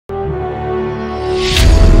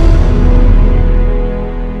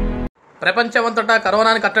ప్రపంచమంతటా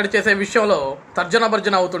కరోనాని కట్టడి చేసే విషయంలో తర్జన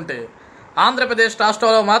భర్జన అవుతుంటే ఆంధ్రప్రదేశ్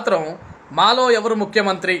రాష్ట్రంలో మాత్రం మాలో ఎవరు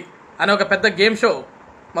ముఖ్యమంత్రి అనే ఒక పెద్ద గేమ్ షో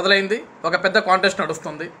మొదలైంది. ఒక పెద్ద కాంటెస్ట్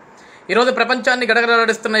నడుస్తుంది. ఈరోజు ప్రపంచాన్ని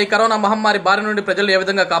గడగడలాడిస్తున్న ఈ కరోనా మహమ్మారి బారి నుండి ప్రజలు ఏ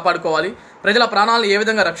విధంగా కాపాడుకోవాలి, ప్రజల ప్రాణాలను ఏ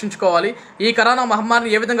విధంగా రక్షించుకోవాలి, ఈ కరోనా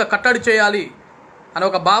మహమ్మారిని ఏ విధంగా కట్టడి చేయాలి అనే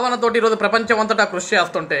ఒక భావనతోటి ఈరోజు ప్రపంచం అంతటా కృషి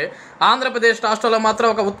చేస్తుంటే ఆంధ్రప్రదేశ్ రాష్ట్రంలో మాత్రం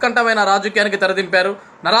ఒక ఉత్కంఠమైన రాజకీయానికి తెరదింపారు.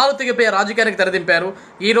 నరాలు తెగిపోయే రాజకీయానికి తెరదింపారు.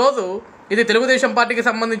 ఈరోజు ఇది తెలుగుదేశం పార్టీకి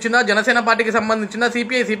సంబంధించిందా, జనసేన పార్టీకి సంబంధించిందా,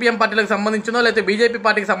 సిపిఐ సిపిఎం పార్టీలకు సంబంధించిందో లేకపోతే బీజేపీ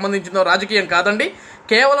పార్టీకి సంబంధించిందో రాజకీయం కాదండి.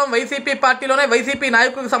 కేవలం వైసీపీ పార్టీలోనే వైసీపీ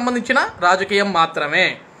నాయకులకు సంబంధించిన రాజకీయం మాత్రమే.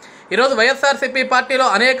 ఈరోజు వైఎస్ఆర్సీపీ పార్టీలో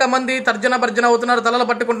అనేక మంది తర్జన భర్జన అవుతున్నారు, తలలు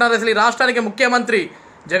పట్టుకుంటున్నారు. అసలు ఈ రాష్ట్రానికి ముఖ్యమంత్రి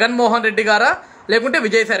జగన్మోహన్ రెడ్డి గారా లేకుంటే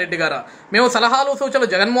విజయసాయి రెడ్డి గారా? మేము సలహాలు సూచనలు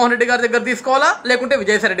జగన్మోహన్ రెడ్డి గారి దగ్గర తీసుకోవాలా లేకుంటే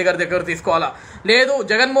విజయసాయి రెడ్డి గారి దగ్గర తీసుకోవాలా? లేదు,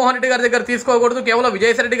 జగన్మోహన్ రెడ్డి గారి దగ్గర తీసుకోకూడదు, కేవలం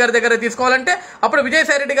విజయసాయి రెడ్డి గారి దగ్గర తీసుకోవాలంటే అప్పుడు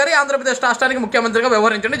విజయసాయి రెడ్డి గారి ఆంధ్రప్రదేశ్ రాష్ట్రానికి ముఖ్యమంత్రిగా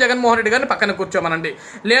వ్యవహరించండి, జగన్మోహన్ రెడ్డి గారిని పక్కన కూర్చోమనండి.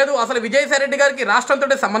 లేదు, అసలు విజయసాయి రెడ్డి గారికి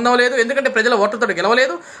రాష్ట్రంతో సంబంధం లేదు, ఎందుకంటే ప్రజల ఓట్లతో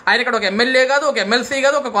గెలవలేదు. ఆయన ఇక్కడ ఒక ఎమ్మెల్యే కాదు, ఒక ఎమ్మెల్సీ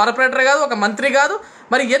కాదు, ఒక కార్పొరేటర్ కాదు, ఒక మంత్రి కాదు.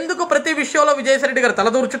 మరి ఎందుకు ప్రతి విషయంలో విజయసాయి రెడ్డి గారు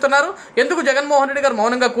తలదూర్చుతున్నారు, ఎందుకు జగన్మోహన్ రెడ్డి గారు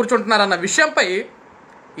మౌనంగా కూర్చుంటున్నారు అన్న విషయంపై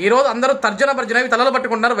ఈరోజు అందరూ తర్జన భర్జనవి తలలు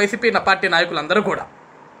పట్టుకుంటున్నారు. వైసీపీ పార్టీ నాయకులందరూ కూడా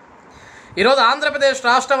ఈరోజు ఆంధ్రప్రదేశ్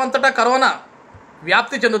రాష్ట్రం అంతటా కరోనా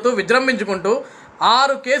వ్యాప్తి చెందుతూ విజృంభించుకుంటూ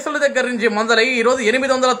 6 కేసుల దగ్గర నుంచి మొదలై ఈరోజు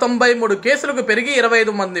 893 కేసులకు పెరిగి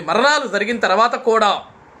 25 మంది మరణాలు జరిగిన తర్వాత కూడా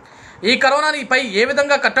ఈ కరోనాని పై ఏ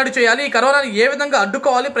విధంగా కట్టడి చేయాలి, ఈ కరోనాని ఏ విధంగా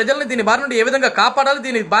అడ్డుకోవాలి, ప్రజల్ని దీని బారి నుండి ఏ విధంగా కాపాడాలి,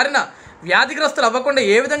 దీని బారిన వ్యాధిగ్రస్తులు అవ్వకుండా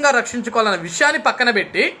ఏ విధంగా రక్షించుకోవాలన్న విషయాన్ని పక్కన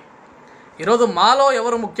పెట్టి ఈరోజు మాలో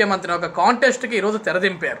ఎవరు ముఖ్యమంత్రి ఒక కాంటెస్ట్కి ఈరోజు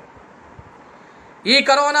తెరదింపారు. ఈ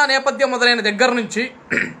కరోనా నేపథ్యం మొదలైన దగ్గర నుంచి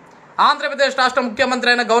ఆంధ్రప్రదేశ్ రాష్ట్ర ముఖ్యమంత్రి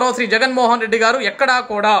అయిన గౌరవ శ్రీ జగన్మోహన్ రెడ్డి గారు ఎక్కడా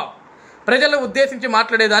కూడా ప్రజలను ఉద్దేశించి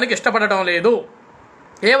మాట్లాడేదానికి ఇష్టపడటం లేదు.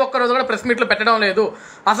 ఏ ఒక్కరోజు కూడా ప్రెస్ మీట్లు పెట్టడం లేదు.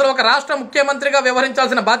 అసలు ఒక రాష్ట్ర ముఖ్యమంత్రిగా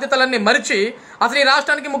వ్యవహరించాల్సిన బాధ్యతలన్నీ మరిచి అసలు ఈ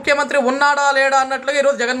రాష్ట్రానికి ముఖ్యమంత్రి ఉన్నాడా లేడా అన్నట్లుగా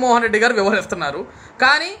ఈరోజు జగన్మోహన్ రెడ్డి గారు వ్యవహరిస్తున్నారు.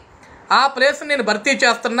 కానీ ఆ ప్లేస్ని నేను భర్తీ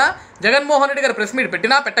చేస్తున్నా, జగన్మోహన్ రెడ్డి గారు ప్రెస్ మీట్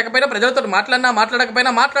పెట్టినా పెట్టకపోయినా, ప్రజలతో మాట్లాడినా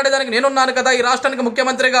మాట్లాడకపోయినా మాట్లాడేదానికి నేనున్నాను కదా, ఈ రాష్ట్రానికి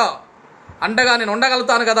ముఖ్యమంత్రిగా అండగా నేను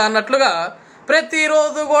ఉండగలుగుతాను కదా అన్నట్లుగా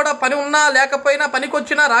ప్రతిరోజు కూడా పని ఉన్నా లేకపోయినా,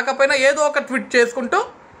 పనికొచ్చినా రాకపోయినా ఏదో ఒక ట్వీట్ చేసుకుంటూ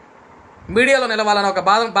మీడియాలో నిలవాలన్న ఒక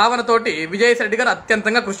భావనతోటి విజయసాయి రెడ్డి గారు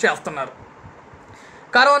అత్యంతంగా కృషి చేస్తున్నారు.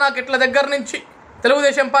 కరోనా కిట్ల దగ్గర నుంచి,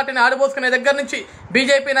 తెలుగుదేశం పార్టీని ఆడిపోసుకునే దగ్గర నుంచి,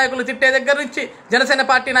 బీజేపీ నాయకులు తిట్టే దగ్గర నుంచి, జనసేన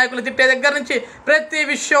పార్టీ నాయకులు తిట్టే దగ్గర నుంచి ప్రతి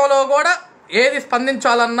విషయంలో కూడా ఏది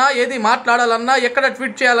స్పందించాలన్నా, ఏది మాట్లాడాలన్నా, ఎక్కడ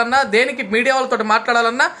ట్వీట్ చేయాలన్నా, దేనికి మీడియా వాళ్ళతో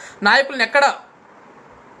మాట్లాడాలన్నా, నాయకులను ఎక్కడ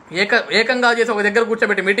ఏకంగా చేసి ఒక దగ్గర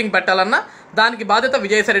కూర్చోబెట్టి మీటింగ్ పెట్టాలన్నా దానికి బాధ్యత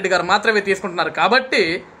విజయసాయి రెడ్డి గారు మాత్రమే తీసుకుంటున్నారు. కాబట్టి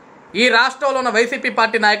ఈ రాష్ట్రంలో ఉన్న వైసీపీ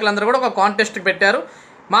పార్టీ నాయకులందరూ కూడా ఒక కాంటెస్ట్ పెట్టారు.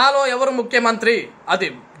 మాలో ఎవరు ముఖ్యమంత్రి, అది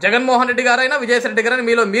జగన్మోహన్ రెడ్డి గారైనా విజయసాయి రెడ్డి గారైనా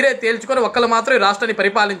మీలో మీరే తేల్చుకొని ఒక్కళ్ళు మాత్రం ఈ రాష్ట్రాన్ని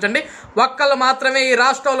పరిపాలించండి, ఒక్కళ్ళు మాత్రమే ఈ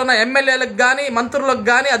రాష్ట్రంలో ఉన్న ఎమ్మెల్యేలకు కానీ, మంత్రులకు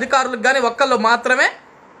కానీ, అధికారులకు కానీ ఒక్కళ్ళు మాత్రమే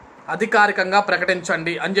అధికారికంగా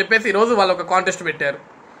ప్రకటించండి అని చెప్పేసి ఈరోజు వాళ్ళు ఒక కాంటెస్ట్ పెట్టారు.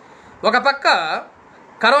 ఒక పక్క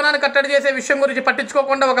కరోనాను కట్టడి చేసే విషయం గురించి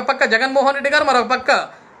పట్టించుకోకుండా ఒక పక్క జగన్మోహన్ రెడ్డి గారు, మరొక పక్క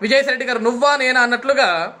విజయసాయి రెడ్డి గారు నువ్వా నేనా అన్నట్లుగా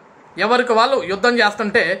ఎవరికి వాళ్ళు యుద్ధం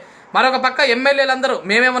చేస్తుంటే, మరొక పక్క ఎమ్మెల్యేలందరూ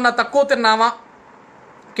మేమేమన్నా తక్కువ తిన్నామా,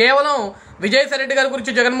 కేవలం విజయసాయి రెడ్డి గారి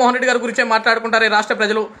గురించి, జగన్మోహన్ రెడ్డి గారి గురించే మాట్లాడుకుంటారు ఈ రాష్ట్ర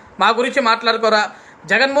ప్రజలు, మా గురించి మాట్లాడుకోరా,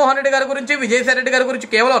 జగన్మోహన్ రెడ్డి గారి గురించి, విజయసాయి రెడ్డి గారి గురించి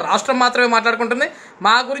కేవలం రాష్ట్రం మాత్రమే మాట్లాడుకుంటుంది,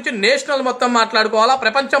 మా గురించి నేషనల్ మొత్తం మాట్లాడుకోవాలా,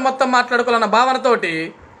 ప్రపంచం మొత్తం మాట్లాడుకోవాలన్న భావనతోటి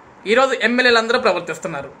ఈరోజు ఎమ్మెల్యేలందరూ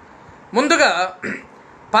ప్రవర్తిస్తున్నారు. ముందుగా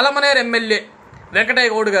పలమనేరు ఎమ్మెల్యే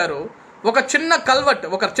వెంకటయ్య గౌడ్ గారు ఒక చిన్న కల్వర్ట్,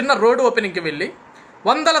 ఒక చిన్న రోడ్డు ఓపెనింగ్కి వెళ్ళి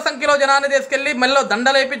వందల సంఖ్యలో జనాన్ని తీసుకెళ్ళి మెల్లో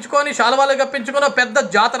దండలు వేయించుకొని, శాలువాలు కప్పించుకొని పెద్ద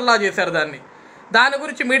జాతరలా చేశారు దాన్ని. దాని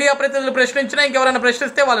గురించి మీడియా ప్రతినిధులు ప్రశ్నించినా, ఇంకెవరైనా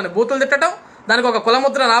ప్రశ్నిస్తే వాళ్ళని బూతులు తిట్టడం, దానికి ఒక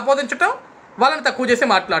కులముద్రను ఆపోదించడం, వాళ్ళని తక్కువ చేసి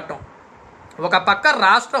మాట్లాడటం. ఒక పక్క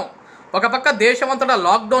రాష్ట్రం, ఒక పక్క దేశమంతటా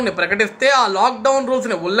లాక్డౌన్ని ప్రకటిస్తే ఆ లాక్డౌన్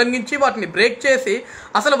రూల్స్ని ఉల్లంఘించి వాటిని బ్రేక్ చేసి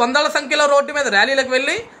అసలు వందల సంఖ్యలో రోడ్డు మీద ర్యాలీలకు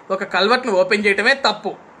వెళ్ళి ఒక కల్వర్ట్ని ఓపెన్ చేయటమే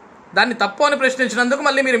తప్పు. దాన్ని తప్పు అని ప్రశ్నించినందుకు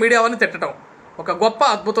మళ్ళీ మీరు మీడియా వారిని తిట్టడం ఒక గొప్ప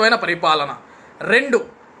అద్భుతమైన పరిపాలన. 2,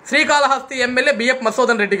 శ్రీకాళహస్తి ఎమ్మెల్యే బిఎఫ్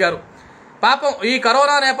మసోదన్ రెడ్డి గారు పాపం ఈ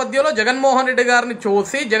కరోనా నేపథ్యంలో జగన్మోహన్ రెడ్డి గారిని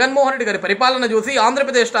చూసి, జగన్మోహన్ రెడ్డి గారి పరిపాలన చూసి,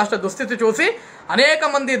 ఆంధ్రప్రదేశ్ రాష్ట్ర దుస్థితి చూసి అనేక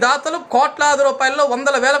మంది దాతలు కోట్లాది రూపాయల్లో,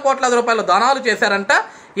 వందల వేల కోట్లాది రూపాయల దానాలు చేశారంట.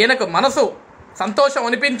 ఈయనకు మనసు సంతోషం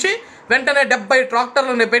అనిపించి వెంటనే 70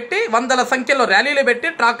 ట్రాక్టర్లను పెట్టి వందల సంఖ్యలో ర్యాలీలు పెట్టి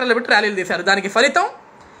ట్రాక్టర్లు పెట్టి ర్యాలీలు తీశారు. దానికి ఫలితం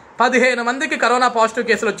 15 మందికి కరోనా పాజిటివ్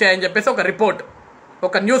కేసులు వచ్చాయని చెప్పేసి ఒక రిపోర్ట్,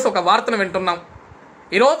 ఒక న్యూస్, ఒక వార్తను వింటున్నాం.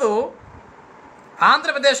 ఈరోజు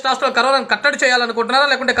ఆంధ్రప్రదేశ్ రాష్ట్రంలో కరోనాను కట్టడి చేయాలనుకుంటున్నారా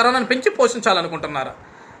లేకుంటే కరోనాను పెంచి పోషించాలనుకుంటున్నారా?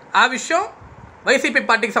 ఆ విషయం వైసీపీ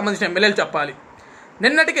పార్టీకి సంబంధించిన ఎమ్మెల్యేలు చెప్పాలి.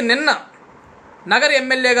 నిన్న నగర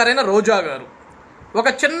ఎమ్మెల్యే గారైన రోజా గారు ఒక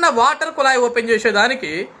చిన్న వాటర్ కుళాయి ఓపెన్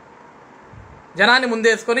చేసేదానికి జనాన్ని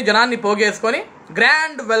ముందేసుకొని జనాన్ని పోగేసుకొని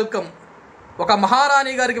గ్రాండ్ వెల్కమ్, ఒక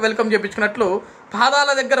మహారాణి గారికి వెల్కమ్ చెప్పించుకున్నట్లు పాదాల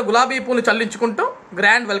దగ్గర గులాబీ పూలు చల్లించుకుంటూ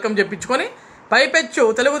గ్రాండ్ వెల్కమ్ చెప్పించుకొని పైపెచ్చు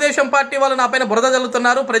తెలుగుదేశం పార్టీ వాళ్ళు నా పైన బురద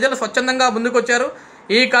జల్లుతున్నారు, ప్రజలు స్వచ్ఛందంగా ముందుకొచ్చారు,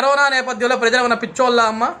 ఈ కరోనా నేపథ్యంలో ప్రజలు ఏమైనా పిచ్చోళ్ళ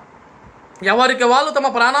అమ్మ, ఎవరికి వాళ్ళు తమ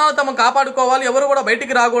ప్రాణాలు తమ కాపాడుకోవాలి, ఎవరు కూడా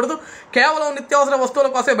బయటికి రాకూడదు, కేవలం నిత్యావసర వస్తువుల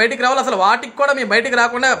కోసమే బయటికి రావాలి, అసలు వాటికి కూడా మేము బయటికి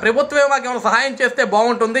రాకుండా ప్రభుత్వమే మాకు ఏమైనా సహాయం చేస్తే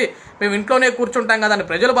బాగుంటుంది, మేము ఇంట్లోనే కూర్చుంటాం కదా అని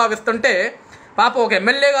ప్రజలు భావిస్తుంటే పాప ఒక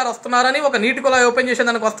ఎమ్మెల్యే గారు వస్తున్నారని, ఒక నీటి కుళాయి ఓపెన్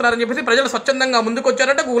చేసేదానికి వస్తున్నారని చెప్పేసి ప్రజలు స్వచ్ఛందంగా ముందుకు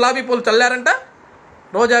వచ్చారంట, గులాబీ పూలు చల్లారంట.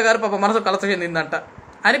 రోజా గారు పాప మనసు కలత చెందిందంట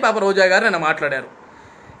అని పాప రోజా గారు నేను మాట్లాడారు.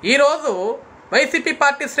 ఈరోజు వైసీపీ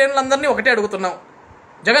పార్టీ శ్రేణులందరినీ ఒకటే అడుగుతున్నాం,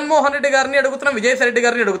 జగన్మోహన్ రెడ్డి గారిని అడుగుతున్నాం, విజయసాయి రెడ్డి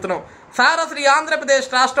గారిని అడుగుతున్నాం, సార్ అసలు ఈ ఆంధ్రప్రదేశ్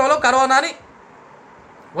రాష్ట్రంలో కరోనాని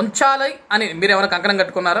ఉంచాలి అని మీరు ఏమైనా కంకణం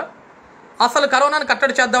కట్టుకున్నారా? అసలు కరోనాని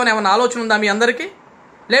కట్టడి చేద్దామని ఏమైనా ఆలోచన ఉందా మీ అందరికీ?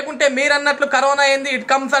 లేకుంటే మీరన్నట్లు కరోనా ఏంది, ఇట్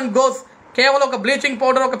కమ్స్ అండ్ గోస్, కేవలం ఒక బ్లీచింగ్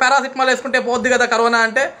పౌడర్ ఒక పారాసిటమాల్ వేసుకుంటే పోద్ది కదా కరోనా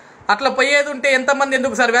అంటే, అట్లా పోయేది ఉంటే ఎంతమంది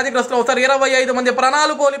ఎందుకు సార్ వ్యాధిగ్రస్తులు అవుతారు? 25 మంది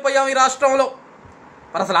ప్రాణాలు కోల్పోయాం ఈ రాష్ట్రంలో.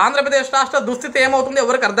 మరి అసలు ఆంధ్రప్రదేశ్ రాష్ట్ర దుస్థితి ఏమవుతుంది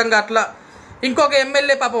ఎవరికి అర్థం కావట్లా. ఇంకొక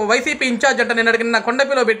ఎమ్మెల్యే పాపం వైసీపీ ఇన్ఛార్జ్ అంట, నేను అడిగిన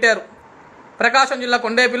కొండపిలో పెట్టారు, ప్రకాశం జిల్లా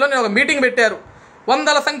కొండేపిలో నేను ఒక మీటింగ్ పెట్టారు,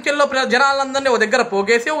 వందల సంఖ్యలో జనాలందరినీ ఒక దగ్గర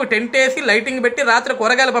పోగేసి ఒక టెంట్ వేసి లైటింగ్ పెట్టి రాత్రి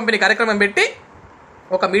కూరగాయల పంపిణీ కార్యక్రమం పెట్టి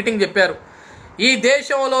ఒక మీటింగ్ చెప్పారు. ఈ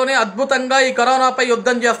దేశంలోనే అద్భుతంగా ఈ కరోనాపై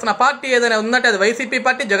యుద్ధం చేస్తున్న పార్టీ ఏదైనా ఉందంటే అది వైసీపీ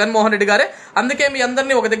పార్టీ, జగన్మోహన్ రెడ్డి గారే. అందుకే మీ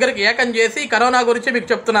అందరినీ ఒక దగ్గరికి ఏకం చేసి కరోనా గురించి మీకు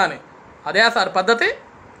చెప్తున్నాను. అదే సార్ పద్ధతి.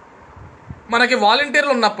 మనకి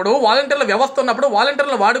వాలంటీర్లు ఉన్నప్పుడు, వాలంటీర్ల వ్యవస్థ ఉన్నప్పుడు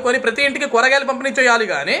వాలంటీర్లను వాడుకొని ప్రతి ఇంటికి కూరగాయలు పంపిణీ చేయాలి.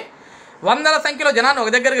 కానీ వందల సంఖ్యలో జనాన్ని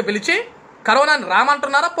ఒక దగ్గరికి పిలిచి కరోనాని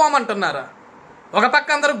రామంటున్నారా పోమంటున్నారా? ఒక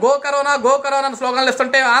పక్క అందరూ గో కరోనా గో కరోనా అని స్లోగన్లు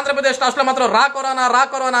ఇస్తుంటే ఆంధ్రప్రదేశ్ రాష్ట్రంలో మాత్రం రా కరోనా రా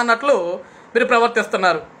కరోనా అన్నట్లు మీరు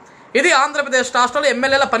ప్రవర్తిస్తున్నారు. ఇది ఆంధ్రప్రదేశ్ రాష్ట్రంలో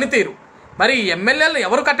ఎమ్మెల్యేల పనితీరు. మరి ఈ ఎమ్మెల్యేలను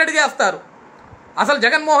ఎవరు కట్టడి చేస్తారు? అసలు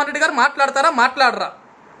జగన్మోహన్ రెడ్డి గారు మాట్లాడతారా మాట్లాడరా?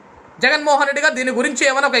 జగన్మోహన్ రెడ్డి గారు దీని గురించి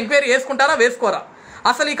ఏమైనా ఒక ఎంక్వైరీ వేసుకుంటారా వేసుకోరా?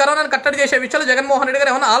 అసలు ఈ కరోనాను కట్టడి చేసే విషయంలో జగన్మోహన్ రెడ్డి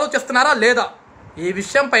గారు ఏమైనా ఆలోచిస్తున్నారా లేదా? ఈ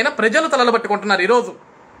విషయం పైన ప్రజలు తలలు పట్టుకుంటున్నారు ఈరోజు.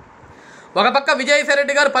 ఒక పక్క విజయసాయి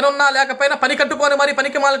రెడ్డి గారు పని ఉన్నా లేకపోయినా పని కట్టుకొని మరి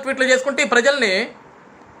పనికి మాల ట్వీట్లు చేసుకుంటే ఈ ప్రజల్ని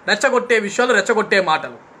రెచ్చగొట్టే విషయాలు, రెచ్చగొట్టే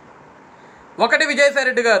మాటలు. ఒకటి, విజయసాయి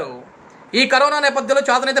రెడ్డి గారు ఈ కరోనా నేపథ్యంలో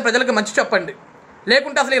చేతనైతే ప్రజలకు మంచి చెప్పండి,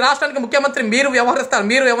 లేకుంటే అసలు ఈ రాష్ట్రానికి ముఖ్యమంత్రి మీరు వ్యవహరిస్తారు,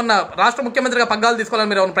 మీరు ఏమన్నా రాష్ట్ర ముఖ్యమంత్రిగా పగ్గాలు తీసుకోవాలని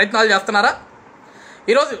మీరు ఏమైనా ప్రయత్నాలు చేస్తున్నారా?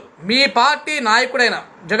 ఈరోజు మీ పార్టీ నాయకుడైన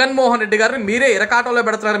జగన్మోహన్ రెడ్డి గారిని మీరే ఇరకాటంలో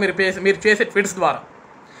పెడుతున్నారు. మీరు చేసే ట్వీట్స్ ద్వారా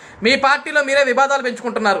మీ పార్టీలో మీరే వివాదాలు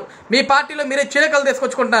పెంచుకుంటున్నారు, మీ పార్టీలో మీరే చీలికలు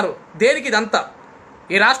తీసుకొచ్చుకుంటున్నారు. దేనికి ఇదంతా?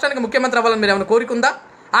 ఈ రాష్ట్రానికి ముఖ్యమంత్రి అవ్వాలని మీరు ఏమైనా కోరిక ఉందా?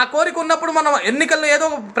 ఆ కోరిక ఉన్నప్పుడు మనం ఎన్నికల్లో ఏదో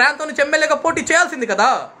ప్రాంతం నుంచి ఎమ్మెల్యేగా పోటీ చేయాల్సింది కదా.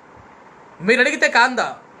 మీరు అడిగితే కాందా?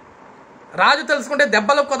 రాజు తెలుసుకుంటే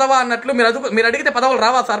దెబ్బలు కొదవా అన్నట్లు మీరు అడిగితే పదవులు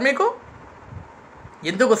రావా సార్ మీకు?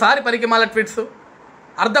 ఎందుకు సారి పనికి మాల ట్వీట్స్,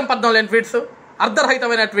 అర్థం పర్థం లేని ట్వీట్స్,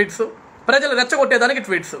 అర్ధరహితమైన ట్వీట్స్, ప్రజలు రెచ్చగొట్టేదానికి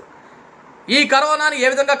ట్వీట్స్. ఈ కరోనాని ఏ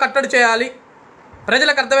విధంగా కట్టడి చేయాలి,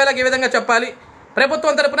 ప్రజలకు అర్థమయ్యేలాగా ఏ విధంగా చెప్పాలి,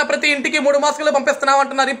 ప్రభుత్వం తరపున ప్రతి ఇంటికి 3 మాస్కులు పంపిస్తున్నాం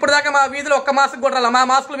అంటున్నారు. ఇప్పుడు దాకా మా వీధిలో ఒక్క మాస్క్ కూడా రాలా. మా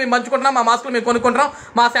మాస్కులు మేము పంచుకుంటున్నాం, మా మాస్కులు మేము కొనుక్కుంటున్నాం,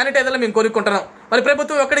 మా శానిటైజర్లు మేము కొనుక్కుంటున్నాం. మరి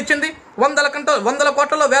ప్రభుత్వం ఎక్కడిచ్చింది? 100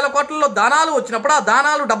 కోట్లలో 1000 కోట్లలో దానాలు వచ్చినప్పుడు ఆ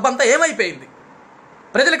దానాలు డబ్బంతా ఏమైపోయింది?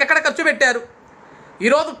 ప్రజలకు ఎక్కడ ఖర్చు పెట్టారు?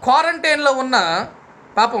 ఈరోజు క్వారంటైన్లో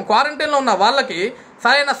ఉన్న వాళ్ళకి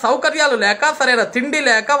సరైన సౌకర్యాలు లేక, సరైన తిండి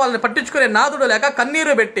లేక, వాళ్ళని పట్టించుకునే నాదుడు లేక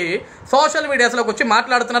కన్నీరు పెట్టి సోషల్ మీడియాస్లోకి వచ్చి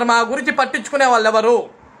మాట్లాడుతున్నారు. మా గురించి పట్టించుకునే వాళ్ళు ఎవరు?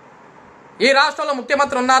 ఈ రాష్ట్రంలో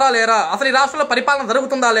ముఖ్యమంత్రి ఉన్నారా లేరా? అసలు ఈ రాష్ట్రంలో పరిపాలన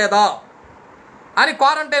జరుగుతుందా లేదా అని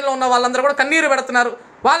క్వారంటైన్లో ఉన్న వాళ్ళందరూ కూడా కన్నీరు పెడుతున్నారు.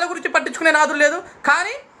 వాళ్ళ గురించి పట్టించుకునే నాదుడు లేదు.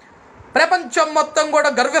 కానీ ప్రపంచం మొత్తం కూడా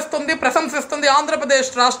గర్విస్తుంది, ప్రశంసిస్తుంది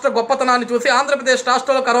ఆంధ్రప్రదేశ్ రాష్ట్ర గొప్పతనాన్ని చూసి, ఆంధ్రప్రదేశ్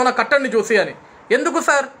రాష్ట్రంలో కరోనా కట్టడిని చూసి అని. ఎందుకు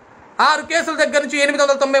సార్? 6 కేసుల దగ్గర నుంచి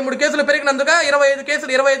 893 కేసులు పెరిగినందుక,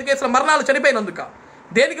 25 కేసుల మరణాలు చనిపోయినందుక.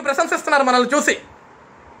 దేనికి ప్రశంసిస్తున్నారు మనల్ని చూసి?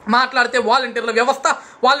 మాట్లాడితే వాలంటీర్ల వ్యవస్థ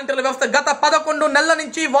గత 11 నెలల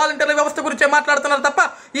నుంచి వాలంటీర్ల వ్యవస్థ గురించే మాట్లాడుతున్నారు తప్ప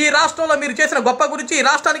ఈ రాష్ట్రంలో మీరు చేసిన గొప్ప గురించి, ఈ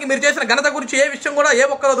రాష్ట్రానికి మీరు చేసిన ఘనత గురించి ఏ విషయం కూడా ఏ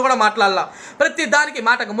ఒక్కరోజు కూడా మాట్లాడాల. ప్రతి దానికి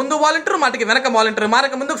మాటకు ముందు వాలంటీర్, మాటకి వెనక వాలంటీర్,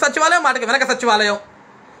 మాటకు ముందుకు సచివాలయం, మాటకి వెనక సచివాలయం.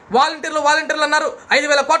 వాలంటీర్లు అన్నారు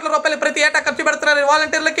 5,000 కోట్ల రూపాయలు ప్రతి ఏటా ఖర్చు పెడుతున్నారు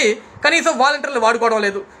వాలంటీర్లకి. కనీసం వాలంటీర్లు వాడుకోవడం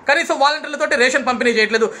లేదు, కనీసం వాలంటీర్లతోటి రేషన్ పంపిణీ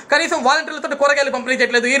చేయట్లేదు, కనీసం వాలంటీర్లతో కూరగాయలు పంపిణీ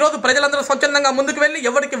చేయట్లేదు. ఈరోజు ప్రజలందరూ స్వచ్ఛందంగా ముందుకు వెళ్ళి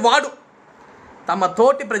ఎవరికి వాడు తమ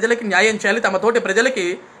తోటి ప్రజలకి న్యాయం చేయాలి, తమ తోటి ప్రజలకి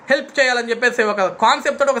హెల్ప్ చేయాలని చెప్పేసి ఒక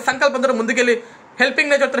కాన్సెప్ట్ తోటి, ఒక సంకల్పంతో ముందుకెళ్ళి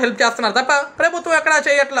హెల్పింగ్ నేచర్తో హెల్ప్ చేస్తున్నారు తప్ప ప్రభుత్వం ఎక్కడా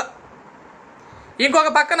చేయట్లా. ఇంకొక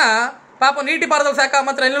పక్కన పాపం నీటిపారుదల శాఖ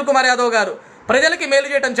మంత్రి అనిల్ కుమార్ యాదవ్ గారు ప్రజలకి మేలు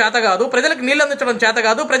చేయడం చేత కాదు, ప్రజలకు నీళ్ళు అందించడం చేత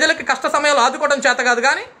కాదు, ప్రజలకి కష్ట సమయంలో ఆదుకోవడం చేత కాదు,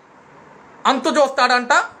 కానీ అంతు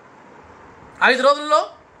చూస్తాడంట, 5 రోజుల్లో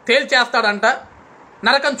తేల్చేస్తాడంట,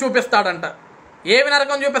 నరకం చూపిస్తాడంట. ఏమి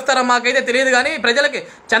నరకం చూపిస్తారో మాకైతే తెలియదు, కానీ ప్రజలకి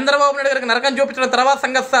చంద్రబాబు నాయుడు గారికి నరకం చూపించడం తర్వాత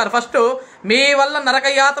సంగతి సార్. ఫస్ట్ మీ వల్ల నరక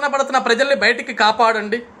యాతన పడుతున్న ప్రజల్ని బయటికి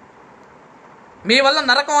కాపాడండి, మీ వల్ల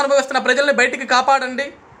నరకం అనుభవిస్తున్న ప్రజల్ని బయటికి కాపాడండి.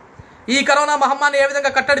 ఈ కరోనా మహమ్మారిని ఏ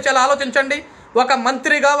విధంగా కట్టడి చేయాలో ఆలోచించండి. ఒక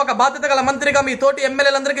మంత్రిగా, ఒక బాధ్యత గల మంత్రిగా మీ తోటి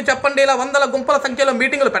ఎమ్మెల్యేలందరికీ చెప్పండి, ఇలా వందల గుంపుల సంఖ్యలో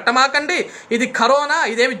మీటింగులు పెట్టమాకండి. ఇది కరోనా,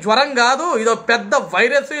 ఇదేమి జ్వరం కాదు, ఇదో పెద్ద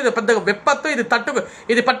వైరస్, ఇది పెద్ద విపత్తు,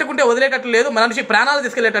 ఇది పట్టుకుంటే వదిలేటట్లు లేదు, మనిషి ప్రాణాలు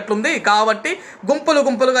తీసుకెళ్లేటట్లుంది. కాబట్టి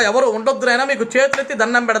గుంపులుగా ఎవరు ఉండొద్దునైనా మీకు చేతులెత్తి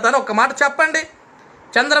దండం పెడతాను, ఒక మాట చెప్పండి.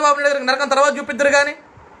 చంద్రబాబు నాయుడు గారికి నరకం తర్వాత చూపిద్దరు. కానీ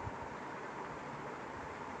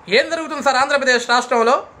ఏం జరుగుతుంది సార్ ఆంధ్రప్రదేశ్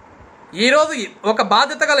రాష్ట్రంలో? ఈరోజు ఒక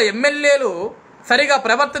బాధ్యత గల ఎమ్మెల్యేలు సరిగా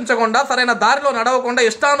ప్రవర్తించకుండా, సరైన దారిలో నడవకుండా,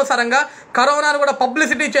 ఇష్టానుసారంగా కరోనాను కూడా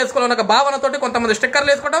పబ్లిసిటీ చేసుకోవాలన్న ఒక భావనతోటి కొంతమంది స్టిక్కర్లు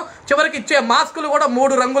వేసుకోవడం, చివరికి ఇచ్చే మాస్కులు కూడా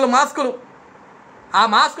 3 రంగుల మాస్కులు. ఆ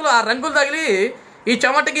మాస్కులు, ఆ రంగులు తగిలి ఈ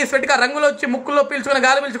చెమటకి స్వెట్కి ఆ రంగులు వచ్చి ముక్కుల్లో పీల్చుకొని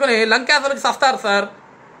గాలి పీల్చుకొని లంకేసరికి సస్తారు సార్.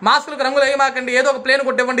 మాస్కులకు రంగులు వేయమాకండి, ఏదో ఒక ప్లేన్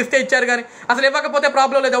కొట్టివ్వండి, ఇస్తే ఇచ్చారు. కానీ అసలు ఇవ్వకపోతే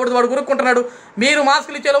ప్రాబ్లం లేదు, వాడు గురుక్కుంటున్నాడు. మీరు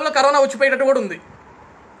మాస్కులు ఇచ్చే లోపల కరోనా వచ్చిపోయేటట్టు కూడా ఉంది.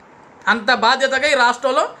 అంత బాధ్యతగా ఈ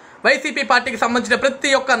రాష్ట్రంలో వైసీపీ పార్టీకి సంబంధించిన ప్రతి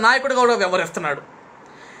ఒక్క నాయకుడు కూడా వ్యవహరిస్తున్నాడు.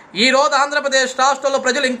 ఈరోజు ఆంధ్రప్రదేశ్ రాష్ట్రంలో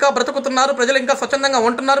ప్రజలు ఇంకా బ్రతుకుతున్నారు, ప్రజలు ఇంకా స్వచ్ఛందంగా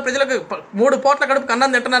ఉంటున్నారు, ప్రజలకు 3 పూట్ల కడుపుకి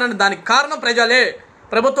అన్నం తింటున్నారని దానికి కారణం ప్రజలే,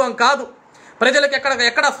 ప్రభుత్వం కాదు. ప్రజలకు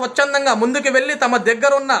ఎక్కడ స్వచ్ఛందంగా ముందుకు వెళ్ళి తమ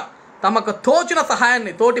దగ్గరున్న తమకు తోచిన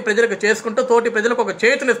సహాయాన్ని తోటి ప్రజలకు చేసుకుంటూ, తోటి ప్రజలకు ఒక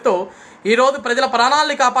చేతునిస్తూ ఈరోజు ప్రజల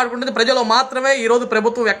ప్రాణాలని కాపాడుకుంటుంది ప్రజలు మాత్రమే. ఈరోజు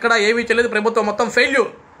ప్రభుత్వం ఎక్కడ ఏమీ చేయలేదు, ప్రభుత్వం మొత్తం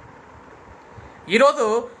ఫెయిల్యూర్. ఈరోజు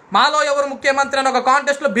మాలో ఎవరు ముఖ్యమంత్రి అని ఒక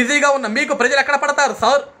కాంటెస్ట్లో బిజీగా ఉన్న మీకు ప్రజలు ఎక్కడ పడతారు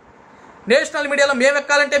సార్? నేషనల్ మీడియాలో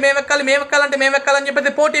మేమెక్కాలని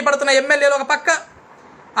చెప్పేసి పోటీ పడుతున్న ఎమ్మెల్యేలు ఒక పక్క,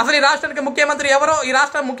 అసలు ఈ రాష్ట్రానికి ముఖ్యమంత్రి ఎవరో, ఈ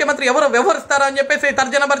రాష్ట్ర ముఖ్యమంత్రి ఎవరో వ్యవహరిస్తారో అని చెప్పేసి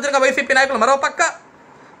తర్జన వైసీపీ నాయకులు మరో పక్క.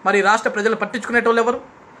 మరి రాష్ట్ర ప్రజలు పట్టించుకునేటోళ్ళు ఎవరు?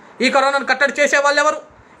 ఈ కరోనాను కట్టడి చేసే వాళ్ళు ఎవరు?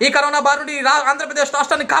 ఈ కరోనా బారి నుండి ఆంధ్రప్రదేశ్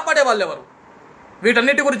రాష్ట్రాన్ని కాపాడే వాళ్ళు ఎవరు?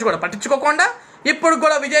 వీటన్నిటి గురించి కూడా పట్టించుకోకుండా ఇప్పుడు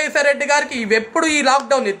కూడా విజయసాయి రెడ్డి గారికి ఎప్పుడు ఈ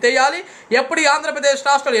లాక్డౌన్ ఎత్తేయాలి, ఎప్పుడు ఈ ఆంధ్రప్రదేశ్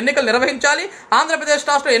రాష్ట్రంలో ఎన్నికలు నిర్వహించాలి, ఆంధ్రప్రదేశ్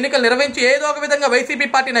రాష్ట్రంలో ఎన్నికలు నిర్వహించి ఏదో ఒక విధంగా వైసీపీ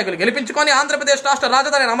పార్టీ నాయకులు గెలిపించుకొని ఆంధ్రప్రదేశ్ రాష్ట్ర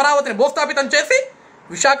రాజధాని అమరావతిని భూస్థాపితం చేసి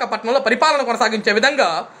విశాఖపట్నంలో పరిపాలన కొనసాగించే విధంగా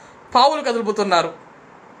పావులు కదులుపుతున్నారు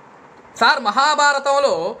సార్.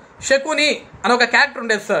 మహాభారతంలో శకుని అని ఒక క్యారెక్టర్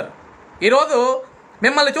ఉండేది సార్. ఈరోజు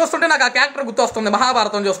మిమ్మల్ని చూస్తుంటే నాకు ఆ క్యారెక్టర్ గుర్తొస్తుంది.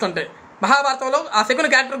 మహాభారతం చూస్తుంటే మహాభారతంలో ఆ శకుని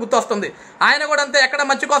క్యారెక్టర్ గుర్తొస్తుంది. ఆయన కూడా అంతే, ఎక్కడ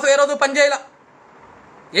మంచి కోసం ఏ రోజు పని చేయాల.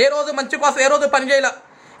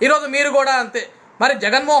 ఈరోజు మీరు కూడా అంతే. మరి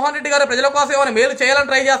జగన్మోహన్ రెడ్డి గారు ప్రజల కోసం ఏమైనా మేలు చేయాలని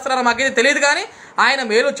ట్రై చేస్తున్నారో మాకైతే తెలియదు, కానీ ఆయన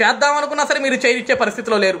మేలు చేద్దామనుకున్నా సరే మీరు చేయించే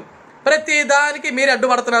పరిస్థితిలో లేరు. ప్రతి దానికి మీరే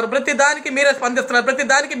అడ్డుపడుతున్నారు, ప్రతి దానికి మీరే స్పందిస్తున్నారు, ప్రతి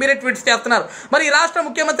దానికి మీరే ట్వీట్స్ చేస్తున్నారు. మరి ఈ రాష్ట్ర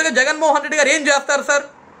ముఖ్యమంత్రిగా జగన్మోహన్ రెడ్డి గారు ఏం చేస్తారు సార్?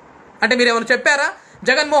 అంటే మీరు ఏమైనా చెప్పారా?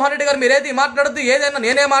 జగన్మోహన్ రెడ్డి గారు మీరేది మాట్లాడద్దు, ఏదైనా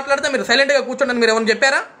నేనే మాట్లాడితే మీరు సైలెంట్గా కూర్చోండి మీరు ఏమైనా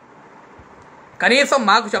చెప్పారా? కనీసం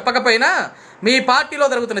మాకు చెప్పకపోయినా మీ పార్టీలో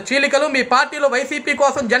జరుగుతున్న చీలికలు, మీ పార్టీలో వైసీపీ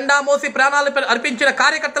కోసం జెండా మోసి ప్రాణాలు అర్పించిన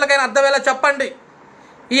కార్యకర్తలకైనా అర్థమయ్యేలా చెప్పండి.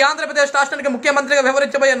 ఈ ఆంధ్రప్రదేశ్ రాష్ట్రానికి ముఖ్యమంత్రిగా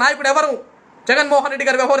వ్యవహరించబోయే నాయకుడు ఎవరు? జగన్మోహన్ రెడ్డి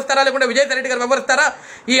గారు వ్యవహరిస్తారా, లేకుంటే విజయసాయి రెడ్డి గారు వ్యవహరిస్తారా?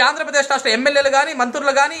 ఈ ఆంధ్రప్రదేశ్ రాష్ట్ర ఎమ్మెల్యేలు కానీ,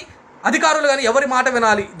 మంత్రులు కానీ, అధికారులు కానీ ఎవరి మాట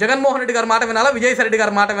వినాలి? జగన్మోహన్ రెడ్డి గారి మాట వినాలా, విజయసాయి రెడ్డి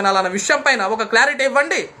గారి మాట వినాలా అన్న విషయం పైన ఒక క్లారిటీ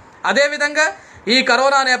ఇవ్వండి. అదేవిధంగా ఈ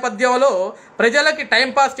కరోనా నేపథ్యంలో ప్రజలకి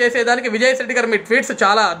టైంపాస్ చేసేదానికి విజయసాయి రెడ్డి గారు మీ ట్వీట్స్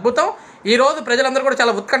చాలా అద్భుతం. ఈరోజు ప్రజలందరూ కూడా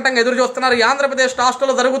చాలా ఉత్కంఠంగా ఎదురు చూస్తున్నారు. ఈ ఆంధ్రప్రదేశ్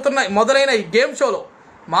రాష్ట్రంలో జరుగుతున్న మొదలైన ఈ గేమ్ షోలో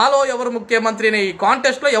మాలో ఎవరు ముఖ్యమంత్రి అనే ఈ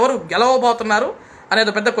కాంటెస్ట్లో ఎవరు గెలవబోతున్నారు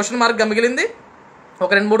అనేది పెద్ద క్వశ్చన్ మార్క్గా మిగిలింది.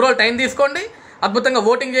 ఒక 2-3 రోజులు టైం తీసుకోండి, అద్భుతంగా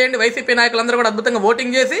ఓటింగ్ చేయండి. వైసీపీ నాయకులందరూ కూడా అద్భుతంగా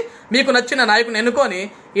ఓటింగ్ చేసి మీకు నచ్చిన నాయకుని ఎన్నుకొని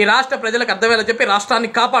ఈ రాష్ట్ర ప్రజలకు అర్థమయ్యేలా చెప్పి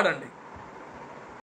రాష్ట్రాన్ని కాపాడండి.